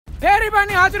फेरि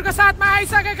पनि हजुरको साथमा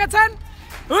आइसकेका छन्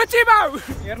हुची बाउ।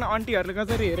 हेर्न आन्टीहरूले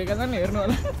कसरी हेरेका छन् हेर्नु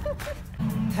होला।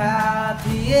 थाहा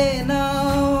थिएन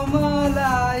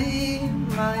मलाई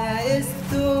माया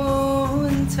यस्तो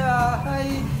हुन्छ है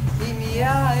तिमी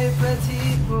आएपछि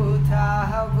पो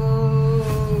थाहा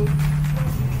भयो।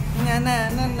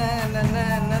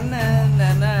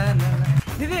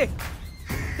 दिदी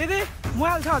दिदी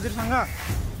मोबाइल छ हजुरसँग?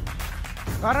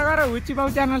 घर गएर हुची बाउ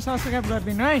च्यानल सब्सक्राइब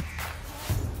गरिदिनु है।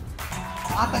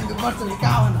 आतंक पर्छ नि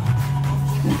कहाँ हो न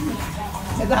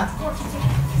यता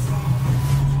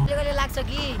कहिले लाग्छ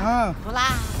कि खोला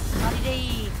सरिँदै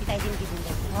बिताइदिनु कि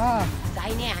जिन्दगी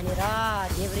गाइने हानेर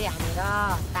देब्रे हानेर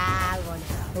ताल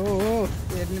बनेर। हो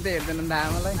हेर्नु त हेर्दैन नि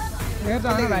आमालाई। हेर्छ न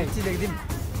भाइ लेखिदिउँ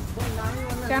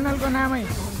च्यानलको नामै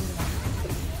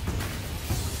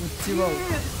हुची बाउ।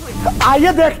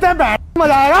 आइए देखते हैं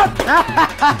मजा आएगा।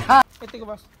 यतिको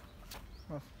बस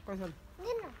बस पैसा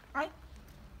आइ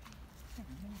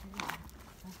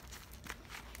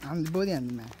हामी बोधी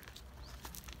हान्दिनँ।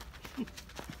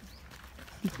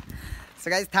 सो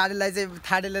गाइस थाडेलाई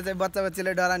चाहिँ बच्चा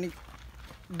बच्चीलाई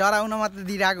डराउन मात्र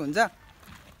दिइरहेको हुन्छ।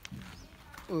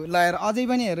 ऊ ल हेर अझै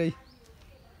पनि हेर है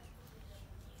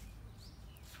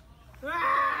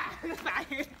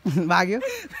भाग्यो।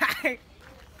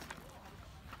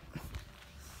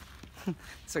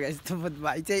 सो गाइस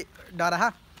भाइ चाहिँ डरा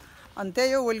अनि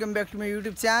त्यही हो। Welcome back to my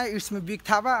YouTube channel it's me big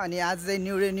Thapa. अनि आज चाहिँ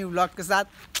न्यू ब्लगको साथ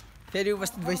फेरि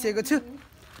उपस्थित भइसकेको छु।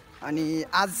 अनि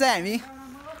आज चाहिँ हामी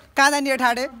कहाँ जाने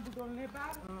ठाडे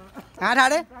कहाँ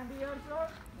ठाडे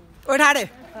ओ ठाडे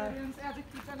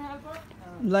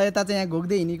ल यता चाहिँ यहाँ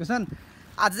घोक्दै हिँडेको छन्।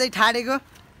 आज चाहिँ ठाडेको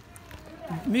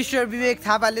मिस्टर विवेक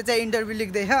थापाले चाहिँ इन्टरभ्यू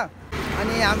लेख्दैछ।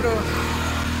 अनि हाम्रो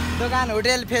दोकान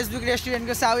होटेल फेसबुक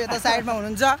रेस्टुरेन्टको साउ यता साइडमा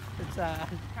हुनुहुन्छ।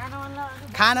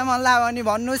 खाना मन लाग्यो भने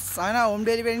भन्नुहोस् होइन होम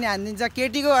डेलिभरी नि हानिदिन्छ।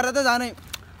 केटीको घर त झनै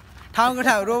ठाउँको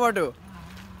ठाउँ रोबोट हो।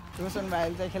 रोशन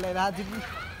भाइले चाहिँ खेलाइरहेको जित्नु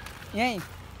यहीँ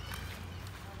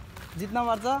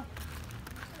जित्नुपर्छ।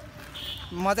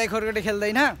 म चाहिँ खोरकोटे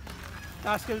खेल्दैन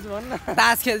तास खेल्छु भन्न।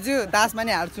 तास खेल्छु तासमा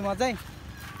नि हार्छु म चाहिँ।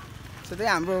 सो त्यही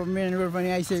हाम्रो मेन रोड पनि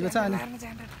आइसकेको छ। अनि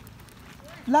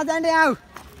ल जान्डे आऊ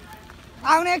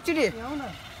आउनु एकचोटि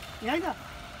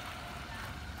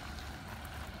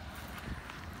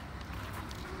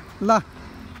ल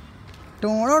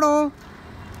डोडो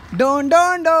डोन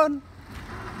डोन डोन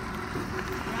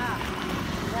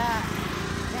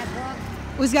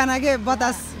उस गाना के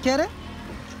बतास के अरे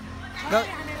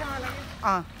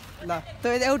ल त्यो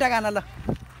एउटा गाना ल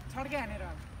छड्के हानेर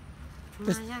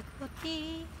मायाको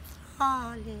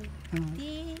तिरले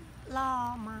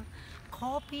तिलमा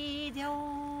खोपिदेऊ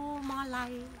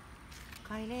मलाई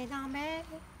कहिले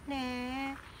नमेर्ने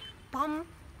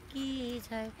पम्की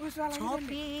झै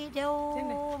छोपिदेऊ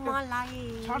मलाई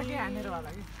छड्के हानेर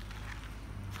होला कि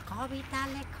कविता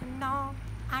लेख्न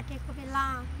आँटेको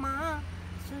बेलामा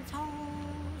सुन्छौ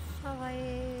सबै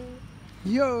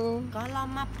यो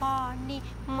कलममा पनि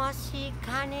मसी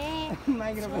खाने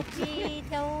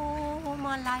छोपिदेऊ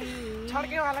मलाई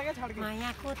छड्केवाला के छड्के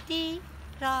मायाको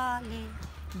तिरले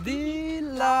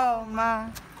दिलमा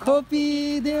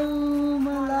खोपिदेऊ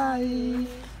मलाई।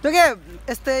 त्यो के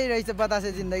यस्तै रहेछ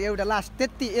बतासे जिन्दगी एउटा लास्ट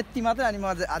यति मात्रै। अनि म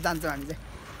जान्छौँ हामी चाहिँ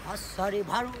कसरी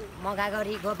भरू मगा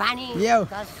गरेको बानी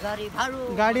कसरी भरू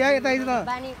गाडी आयो यता त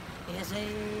बानी यसै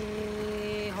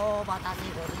हो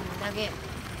बतासेको जिन्दगी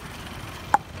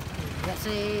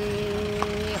यसै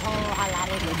हो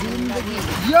हलारेको जिन्दगी।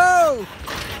 यो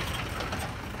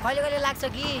कहिले कहिले लाग्छ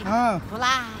कि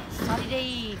खोला सरिँदै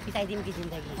बिताइदिउँ कि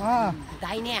जिन्दगी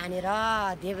दाहिने हानेर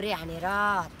देब्रे हानेर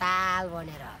ताल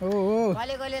बनेर।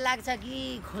 कहिले कहिले लाग्छ कि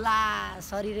खोला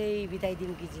सरिँदै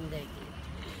बिताइदिउँ कि जिन्दगी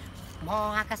म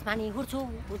आकाशमानी घुर्छु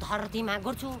धरतीमा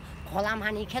घुर्छु खोला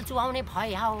मानी खेल्छु आउने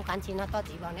भए हौ कान्छी न त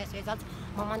जीवन यसै चल्छु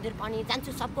म मन्दिर पनि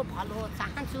जान्छु सबको भलो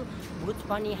चाहन्छु भुज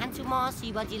पनि हान्छु म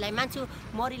शिवजीलाई मान्छु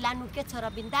मरि लानु के छ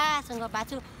र बिन्दासँग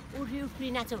बाँच्छु उठी उठी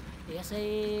नाच्छु यसै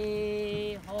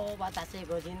हो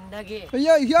बतासेको जिन्दगी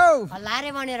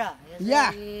हल्लारे भनेर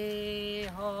यसै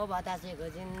हो बतासेको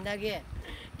जिन्दगी।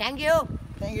 थ्याङ्क्यु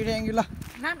ल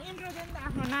नाम इन्ट्रो चाहिँ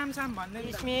आफ्नो नाम साम भन्दै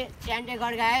इसमे च्यान्टे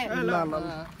गड्गाए ल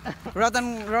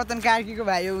रतन कार्कीको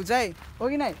भाइ हो चाहिँ हो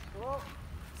कि नै।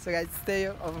 सो गाइस त्यही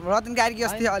हो रतन कार्की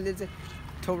अस्ति अलि चाहिँ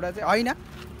थोपडा चाहिँ होइन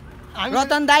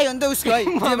रतन दाई हो नि त उसको है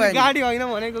गाडी होइन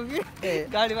भनेको कि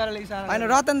गाडीबाट होइन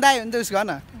रतन दाई हो नि त उसको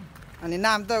होइन। अनि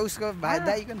नाम त उसको भाइ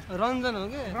दाईको रञ्जन हो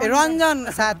कि रञ्जन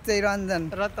साथ चाहिँ रञ्जन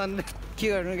रतन के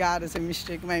गर्नु गाह्रो छ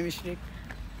मिस्टेक माई मिस्टेक।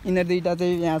 यिनीहरू दुइटा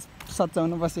चाहिँ यहाँ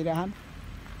सच्याउनु बसिरहन्।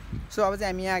 सो अब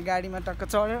चाहिँ हामी यहाँ गाडीमा टक्क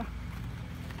चढ्यो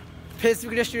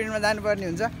फेसबुक रेस्टुरेन्टमा जानुपर्ने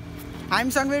हुन्छ।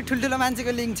 हामीसँग पनि ठुल्ठुलो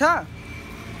मान्छेको लिङ्क छ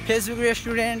फेसबुक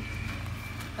रेस्टुरेन्ट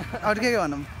अरू के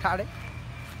भनौँ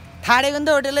ठाडेको नि त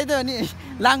होटेलै त हो नि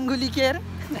लाङ्गुली के अरे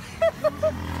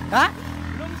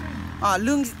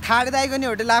ठाडे दाइको नि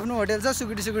होटेल आफ्नो होटेल छ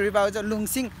सुकुटी पाउँछ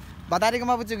लुङसिङ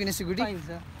भतारेकोमा पुग्छु किन सुकुटी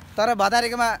तर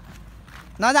भतारेकोमा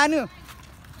नजानु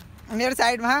मेरो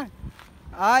साइडमा है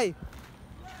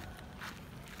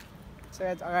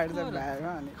अगाडि त भ्यायो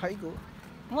अनि खैको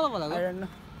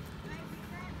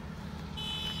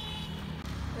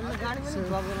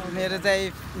मेरो चाहिँ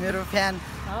मेरो फ्यान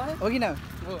हो कि न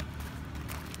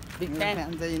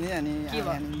फ्यान चाहिँ नि अनि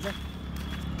हानिन्छ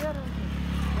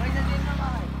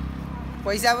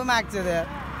पैसा पो माग्छ त यार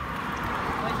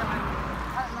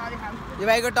यो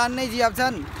भाइको टन्नै जिअप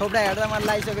छन् थोप्रा हेर्दा मलाई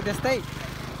लागिसक्यो त्यस्तै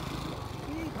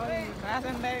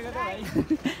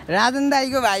राजन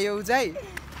दाईको भाइ हो चाहिँ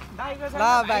ल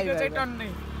भाइको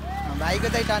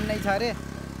चाहिँ टन्नै छ अरे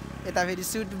यता फेरि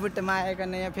सुट बुटमा आएका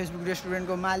नयाँ फेसबुक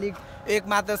रेस्टुरेन्टको मालिक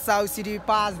एकमात्र साउ श्री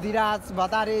पाँच धिराज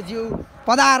भतारे ज्यू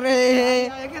पधारे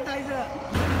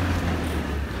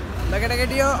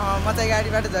केटाकेटी हो म चाहिँ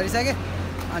गाडीबाट झरिसकेँ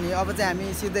अनि अब चाहिँ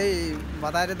हामी सिधै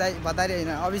भतारे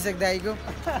होइन अभिषेक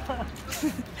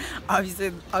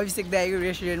दाईको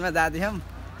रेस्टुरेन्टमा जाँदैछौँ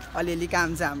अलिअलि काम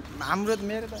छ हाम्रो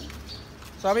मेरो त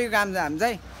सबैको काम छ हामी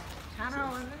चाहिँ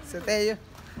सो त्यही हो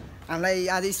हामीलाई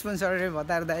आज स्पोन्सर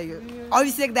भतारे दाईको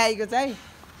अभिषेक दाईको चाहिँ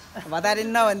भतारे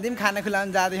नभनिदिउँ खाना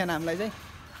खुलाउनु जाँदैछन् हामीलाई चाहिँ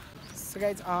सो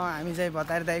गाइज हामी चाहिँ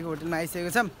भतारे दाईको होटेलमा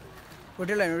आइसकेको छौँ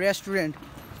होटेल होइन restaurant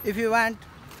if you want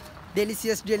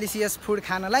delicious food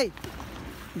खानलाई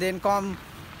then come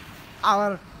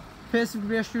our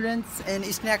Facebook restaurants and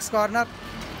snacks corner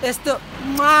यस्तो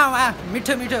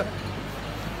मिठो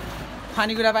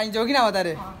खानेकुरा पाइन्छ हो कि न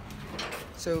भतारे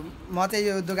सो म चाहिँ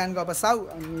यो दोकानको अब साउ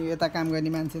अनि यता काम गर्ने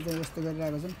मान्छे चाहिँ यस्तो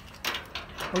गरिरहेको छन्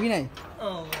हो कि नै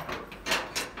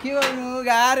के गर्नु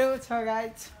गाह्रो छ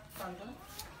गाइज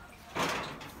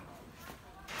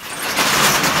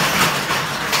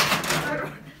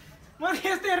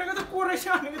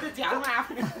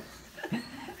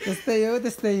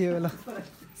त्यस्तै हो ल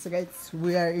so guys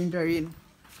we are enter in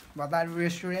भतार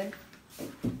रेस्टुरेन्ट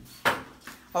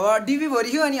अब डिबी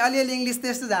भरियो अनि अलिअलि इङ्ग्लिस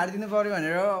त्यस्तो झारिदिनु पऱ्यो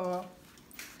भनेर अब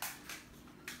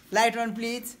लाइट रन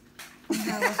प्लिज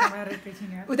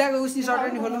उताको उस्नी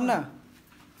सटर नि खोलौँ न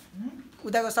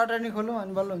उताको सटर नि खोलौँ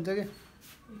अनि बल्ल हुन्छ कि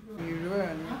हिँड्यो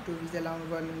अनि टुपी चाहिँ लाउनु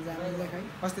पर्ने जाने खै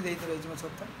कस्तो देखिँदो रहेछ म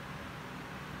सोध्छ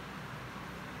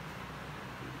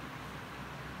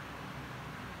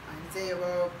हामी चाहिँ अब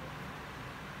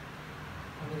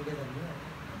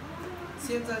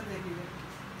सेम चर्चदेखि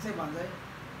चाहिँ भन्छ है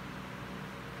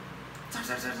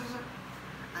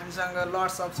हामीसँग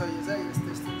लट्स अफ छ यो चाहिँ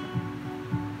यस्तो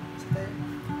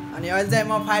अनि अहिले चाहिँ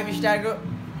म 5 स्टारको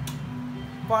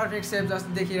पर्फेक्ट सेप जस्तो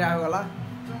देखिरहेको होला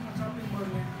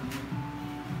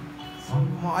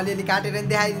म अलिअलि काटेर नि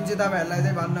देखाइदिन्छु तपाईँहरूलाई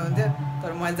चाहिँ भन्नुहुन्थ्यो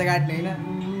तर मैले चाहिँ काट्ने होइन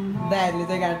दाइहरूले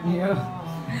चाहिँ काट्ने हो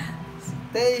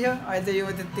त्यही हो अहिले चाहिँ यो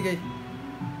त्यत्तिकै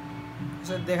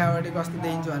यसो देखावटी कस्तो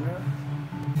देखिन्छु भनेर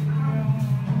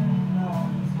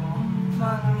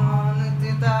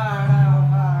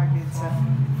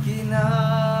किन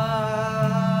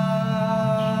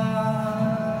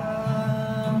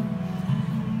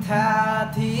थाहा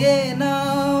थिएन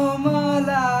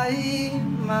मलाई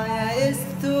माया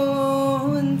यस्तो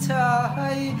हुन्छ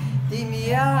है तिमी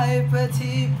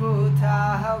आएपछि पो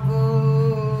थाहा भयो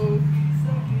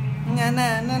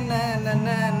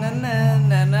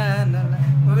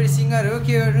म फेरि सिङ्गर हो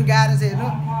के गर्नु गाह्रो छ हेर्नु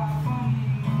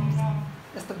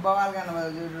यस्तो बवाल गाना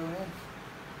भयो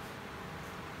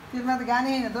त्यसमा त गानै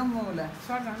होइन त म उसलाई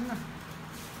सर्ट हाल्नु न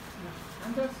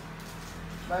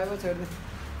बाबा छोड्दै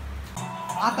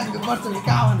आतङ्क पर्छ नि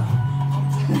कहाँ हो न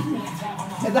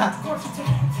यता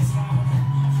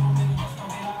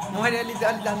मैले अलि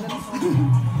जान्दैन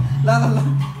ल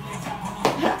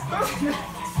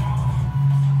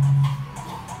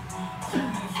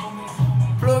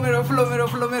फ्लो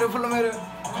मेरो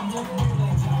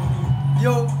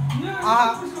यो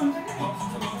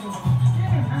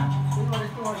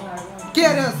के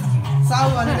अरे साउ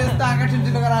भनेर यस्तो आँखा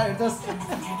ठुल्ठुलो गराएर हेर्छस्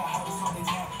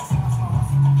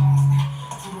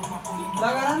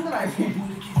लगाएर नि त भाइ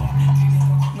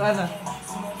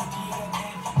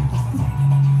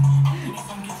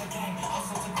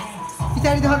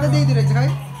पछाडि देखाउँदा त्यही रहेछ खै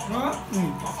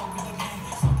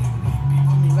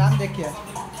राम देखियो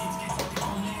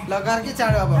ल कार्की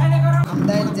चाँडो अब हामी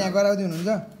दाइले त्यहाँ गराउँदै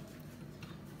हुनुहुन्छ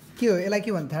के हो यसलाई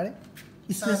के भन्छ अरे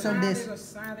स्पेसल डिस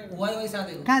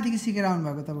कहाँदेखि सिकेर आउनु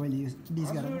भएको तपाईँले यो डिस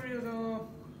गरेर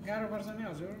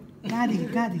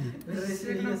कहाँदेखि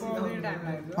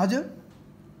हजुर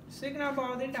सिक्न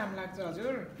बहुत टाइम लाग्छ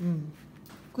हजुर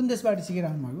कुन देशबाट सिकेर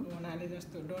आउनु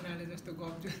भएको डोनाले जस्तो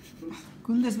गफ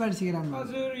कुन देशबाट सिकेर आउनु भएको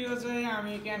हजुर यो चाहिँ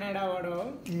हामी क्यानाडाबाट हो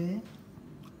ए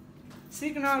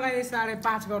सिक्नलाई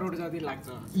 5.5 करोड जति लाग्छ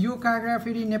यो काँक्रा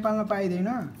फेरि नेपालमा पाइँदैन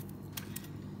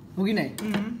हो कि नै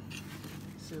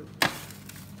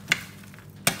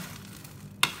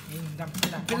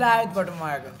बेलायतबाट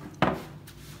मगाएको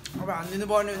अब हानिदिनु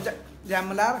पर्ने हुन्छ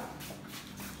ज्याममा लाएर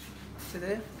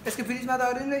यसको फ्रिजमा त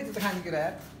अरू नै त्यो त खानेकुरा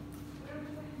यार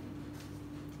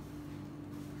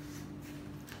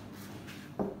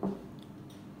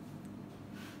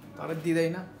तर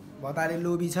दिँदैन भताले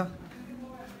लोभी छ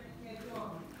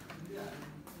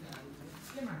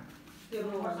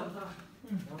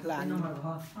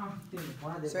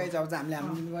सही छ अब हामीले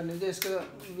हामी दिनुपर्ने हुन्छ यसको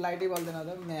लाइटै बल्दैन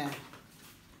त म्या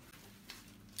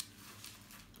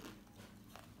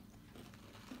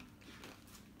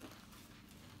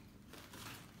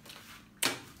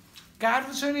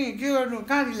गाह्रो छ नि के गर्नु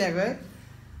कहाँ ल्याएको है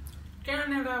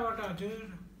क्यानाडाबाट हजुर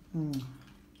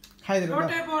खाइदिनु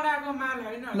बडाको माल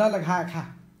होइन ल ल खा खा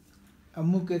अब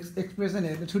मुख एक्सप्रेसन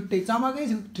हेर्नु छुट्टै चमकै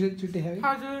छुट्टै है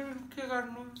हजुर के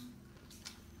गर्नु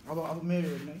अब मेरो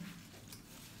हेर्नु है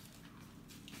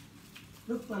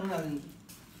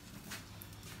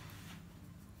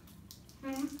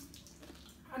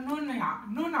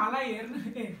नुन हालाई हेर्नु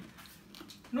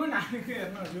नुन हालेको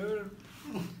हेर्नु हजुर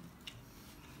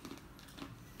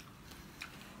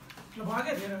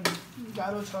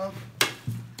गाह्रो छ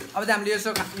अब चाहिँ हामीले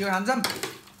यसो यो खान्छौँ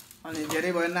अनि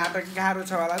धेरै भयो नाटक गाह्रो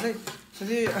छ होला चाहिँ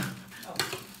सोचे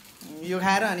यो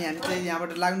खाएर अनि हामी चाहिँ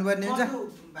यहाँबाट लाग्नुपर्ने हुन्छ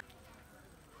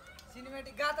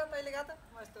सिनेमेटिक गा त तैँले गा त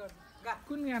मस्त गर्छ गा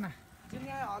कुन गाना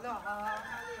हलो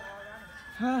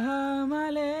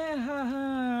माले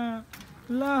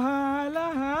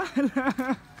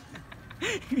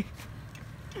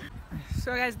सो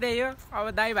गाइस त्यही हो अब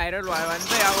दाई भाइरल भयो भने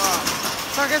चाहिँ अब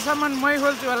सकेसम्म मै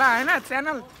खोल्छु होला होइन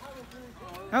च्यानल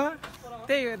हो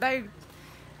त्यही हो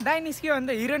दाई निस्क्यो भने त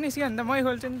हिरो निस्क्यो भने त मै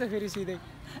खोल्छु नि त फेरि सिधै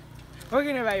हो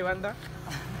कि नै भाइ भन् त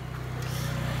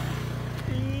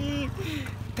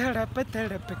तडप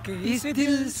तडप के इस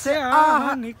दिल से आह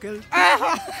निकलती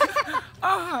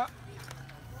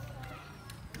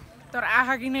तर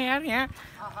आँखा किन यार यहाँ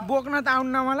बोक्न त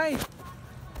आउन्न मलाई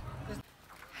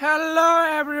हेलो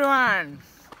एभ्रिवान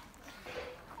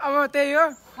अब त्यही हो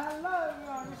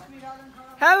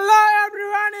hello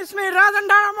everyone it's me Rajan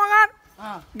डाँडा मगर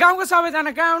गाउँको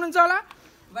सबैजना कहाँ हुनुहुन्छ होला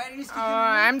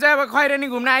हामी चाहिँ अब खैरेनी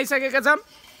घुम्न आइसकेका छौँ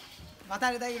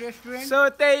सो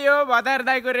त्यही हो भतार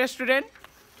दाईको रेस्टुरेन्ट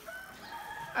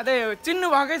त्यही हो चिन्नु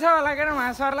भएकै छ होला के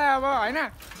उहाँ सरलाई अब होइन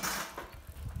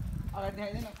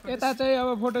यता चाहिँ अब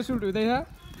फोटोसुट हुँदैछ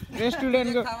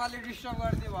रेस्टुरेन्टको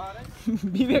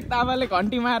विवेक तामाले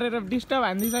घन्टी मारेर डिस्टर्ब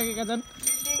हानिदिइसकेका छन्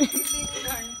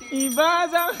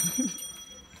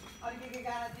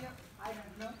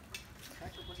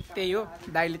त्यही हो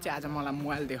दाइले चाहिँ आज मलाई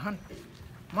मोबाइल देखाउन्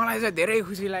मलाई चाहिँ धेरै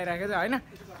खुसी लागिरहेको छ होइन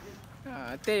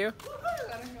त्यही हो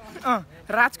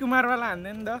राजकुमारवाला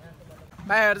हान्दैन नि त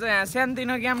भाइहरू चाहिँ यहाँ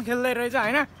सानोतिनो गेम खेल्दै रहेछ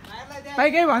होइन भाइ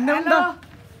केही भनिदेऊ नि त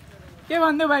के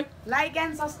भनिदेऊ भाइ लाइक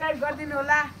एन्ड सब्सक्राइब गरिदिनु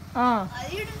होला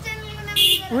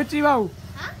हुच्ची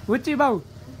बाउ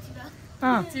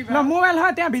ल मोबाइल छ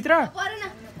त्यहाँभित्र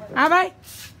भाइ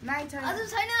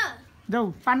जाऊ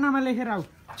पान्नामा लेखेर आऊ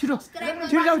छिटो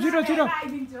जाऊ छिटो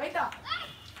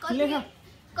लेख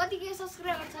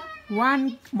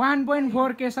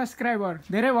 1.4K सब्सक्राइबर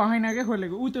धेरै भएन क्या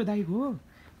खोलेको ऊ त्यो दाइको हो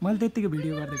मैले त्यत्तिको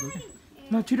भिडियो गरिदिएको क्या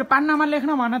ल छिटो पान्नामा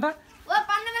लेख्न भन त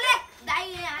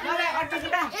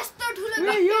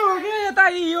यो हो कि यता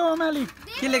यो मालिक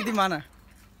के लेख्दिउँ भन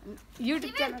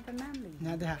युट्युब च्यानल त नाम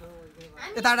यहाँ देखा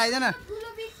यता आइदैन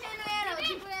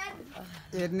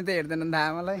हेर्ने त हेर्दैन थाहा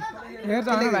मलाई हेर्छ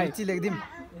भाइ लेख्दिउँ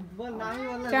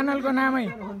च्यानलको नामै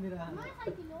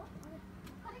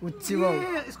उच्ची बाउ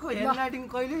यसको हेडलाइटिङ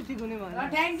कहिले ठिक हुने भयो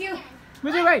थ्याङ्क्यु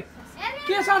बुझ्यो भाइ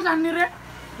के सर जान्ने रे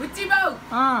हुच्ची बाउ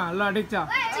ल ठिक छ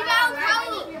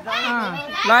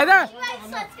ल है त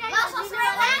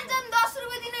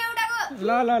ल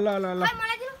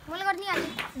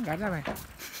घट्छ भाइ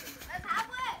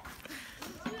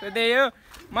त्यही हो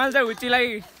मैले चाहिँ हुच्चीलाई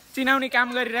चिनाउने काम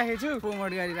गरिराखेको छु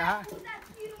प्रमोट गरिरह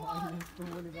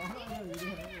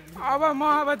अब म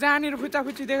जहाँनिर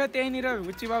फुच्चाफुच्ची देख्यो त्यहीँनिर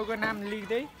हुच्ची बाउको नाम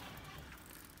लेख्दै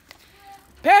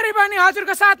फेरि पनि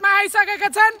हजुरको साथमा आइसकेका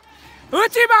छन्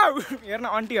हुच्ची बाउ हेर्न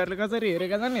आन्टीहरूले कसरी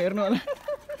हेरेका छन् हेर्नु होला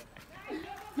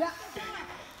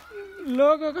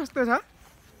लोगो कस्तो छ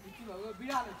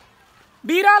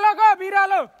बिरालो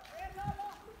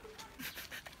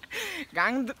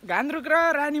घान्द्रुक र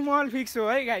रानी महल फिक्स हो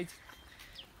है गाइज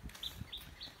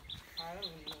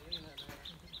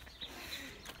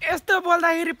यस्तो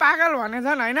बोल्दाखेरि पागल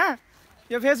भनेछन् होइन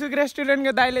यो फेसबुक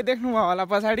रेस्टुरेन्टको दाइले देख्नुभयो होला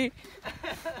पछाडि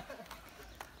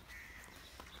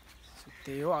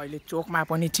त्यही हो अहिले चोकमा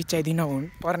पनि चिच्याइदिन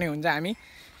पर्ने हुन्छ हामी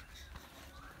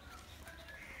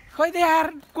खोइ त यार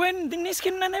कोही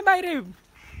निस्किन्न नै बाहिर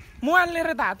मोबाइल लिएर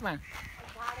त हातमा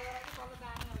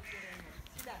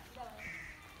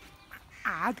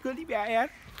हात गोली भ्या यार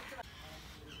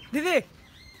दिदी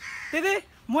दिदी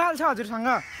मोबाइल छ हजुरसँग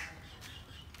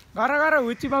घर घर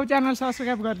हुच्ची बाउ च्यानल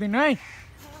सब्सक्राइब गरिदिनु है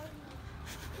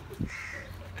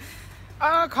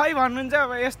खै भन्नुहुन्छ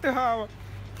अब यस्तो अब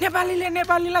नेपालीले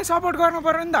नेपालीलाई सपोर्ट गर्नु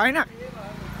पर्यो नि त होइन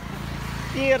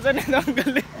के गर्छ नि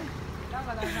अङ्कलले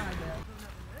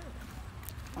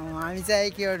हामी चाहिँ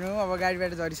के गर्नु अब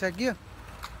गाडीबाट झरिसक्यो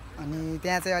अनि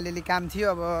त्यहाँ चाहिँ अलिअलि काम थियो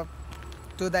अब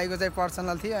त्यो दाइको चाहिँ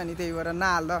पर्सनल थियो अनि त्यही भएर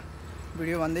नहाल्दा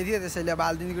भिडियो भन्दै थियो त्यसैले अब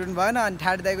हालिदिनु पनि भएन अनि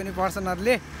ठाडी दाइको नि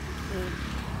पर्सनलले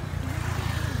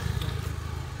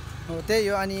हो त्यही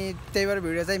हो अनि त्यही भएर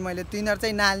भिडियो चाहिँ मैले तिनीहरू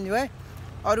चाहिँ नहाल्ने भए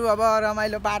अरू अब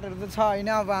रमाइलो पाटहरू त छ होइन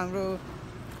अब हाम्रो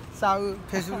साउ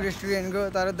फेसबुक रेस्टुरेन्टको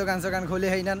तर दोकान सोकान खोले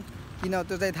छैनन् किन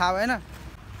त्यो चाहिँ थाहा भएन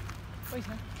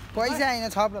पैसा होइन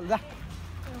छ जा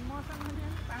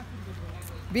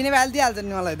बिने भाइ दिइहाल्छ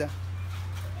नि मलाई त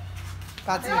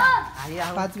 5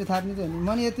 रुपियाँ थाप्ने चाहिँ हो नि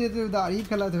मैले यति यति हरिफ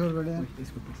खेलाउँथेँ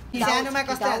सानोमा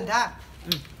कस्तो हाल्छ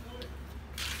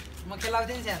म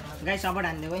खेलाउँथेँ नि सानो गाई सपोर्ट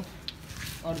हान्दै भाइ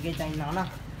अरू केही चाहिन्न होला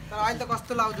तर अहिले त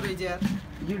कस्तो लाउँदो रहेछ यार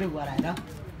युट्युब गराएर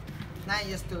नाइ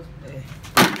यस्तो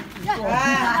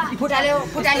फुटाल्यो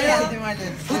फुटाल्यो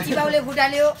उची बाउले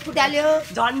फुटाल्यो फुटाल्यो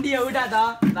झन्डी उठा त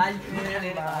भाइ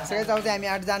सबै चाहिँ हामी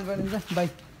 8 जानुपर्ने हुन्छ भाइ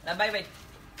बाई बाई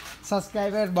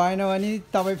सब्सक्राइबर भएन भने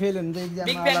तपाईँ फेल हुन्छ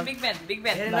एक्जाममा बिग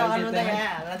ब्यान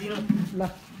ल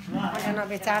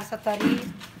 94,470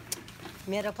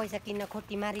 मेरो पैसा किन्न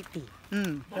खोटी मारिती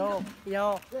यो यो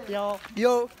यो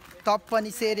यो तप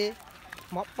पनि सेरे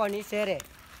म पनि सेरे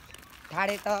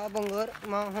ठाडे त बङ्गुर म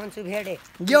हुन्छु भेडे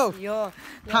यो यो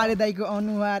ठाडे दाइको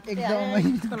अनुहार एकदमै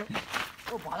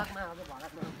ओ भलकमा अब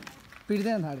भलकमा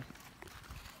पिट्दैन ठाडे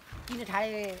किन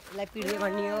ठाडेलाई पिट्दै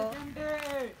भन्ने हो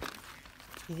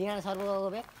यहाँ सर्वको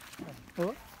ब्याग हो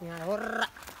यहाँ होर्रा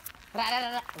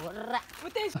होर्रा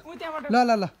ल ल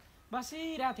ल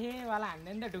बसिरहेको थिएँ वाला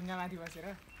हान्दै नि त ढुङ्गामाथि बसेर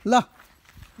ल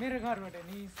मेरो घरबाट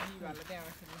नि वाला त्यहाँ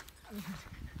बसेर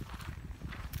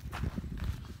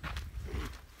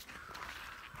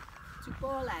चुप्प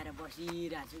लाएर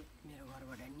बसिरहेको छु मेरो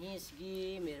घरबाट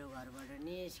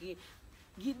निस्कि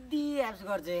गिद्दी एप्स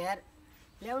गर्छ यार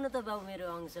ल्याउनु त बाउ मेरो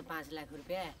अंश 5 लाख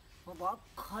रुपियाँ म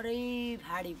भर्खरै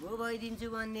फाडी पो भइदिन्छु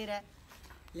भनेर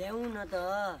ल्याउ न त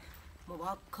म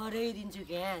भर्खरै दिन्छु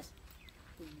क्यास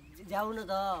जाउ न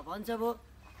त भन्छ भो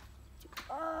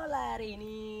लाएर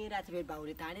हिँडिरहेको छु फेरि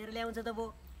बाउले तानेर ल्याउँछ त भो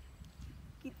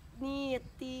कित्नी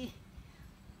यति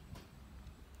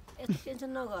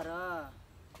टेन्सन नगर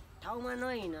ठाउँमा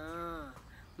नहिँड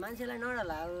मान्छेलाई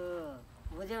नडलाऊ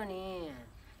बुझ्यौ नि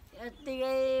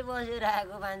यत्तिकै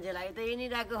बसिरहेको मान्छेलाई त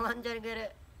हिँडिरहेको भन्छ के अरे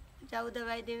जाऊ त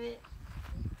भाइ तिमी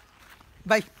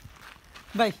भाइ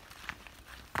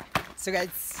सो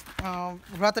गाइस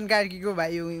रतन कार्कीको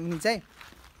भाइ हुनु चाहिँ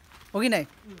हो कि नै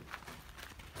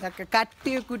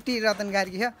काटियो कुटी रतन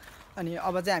कार्की छ अनि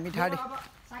अब चाहिँ हामी ठाडे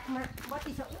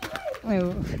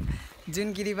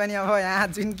जुनकिरी पनि अब यहाँ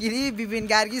जुनकिरी विपिन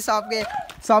कार्की सबकै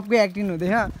एक्टिङ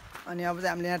हुँदैछ अनि अब चाहिँ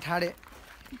हामीले यहाँ ठाडे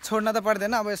छोड्न त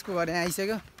पर्दैन अब यसको घर यहाँ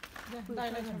आइसक्यो त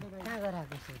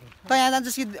यहाँ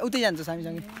जान्छस् कि उतै जान्छस्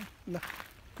हामीसँगै ल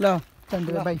ल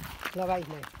चन्द्र भाइ ल भाइ त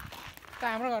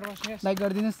हाम्रो घर बस्ने लाइक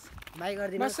गरिदिनुहोस् भाइ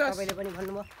गरिदिनुहोस् तपाईँले पनि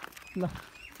भन्नुभयो ल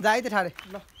जा है त ठाडे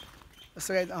ल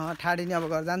यसो ठाडे नि अब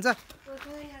घर जान्छ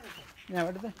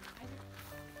यहाँबाट त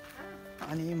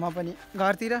अनि म पनि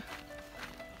घरतिर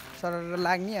सरर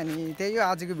लाग्ने अनि त्यही हो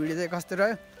आजको भिडियो चाहिँ कस्तो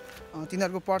रह्यो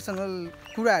तिनीहरूको पर्सनल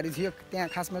कुराहरू थियो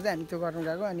त्यहाँ खासमा चाहिँ हामी त्यो गर्नु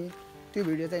गएको अनि त्यो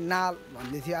भिडियो चाहिँ नाल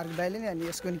भन्दै थियो अर्को दाइले नि अनि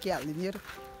यसको नि के हालिदियो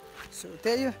सो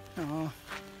त्यही हो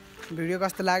भिडियो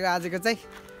कस्तो लाग्यो आजको चाहिँ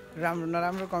राम्रो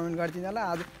नराम्रो कमेन्ट गरिदिनु होला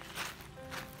आज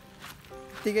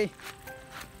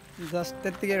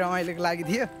त्यत्तिकै रमाइलोको लागि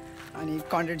थियो अनि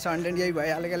कन्टेन्ट यही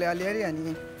भइहालेको अलिअलि अनि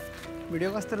भिडियो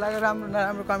कस्तो लाग्यो राम्रो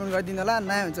नराम्रो कमेन्ट गरिदिनु होला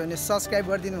नयाँ हुन्छ भने सब्सक्राइब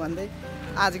गरिदिनु भन्दै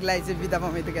आजको लागि चाहिँ बिदा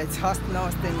पाउँदै गाइस हस्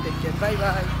नमस्ते टेक केयर बाई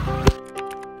बाई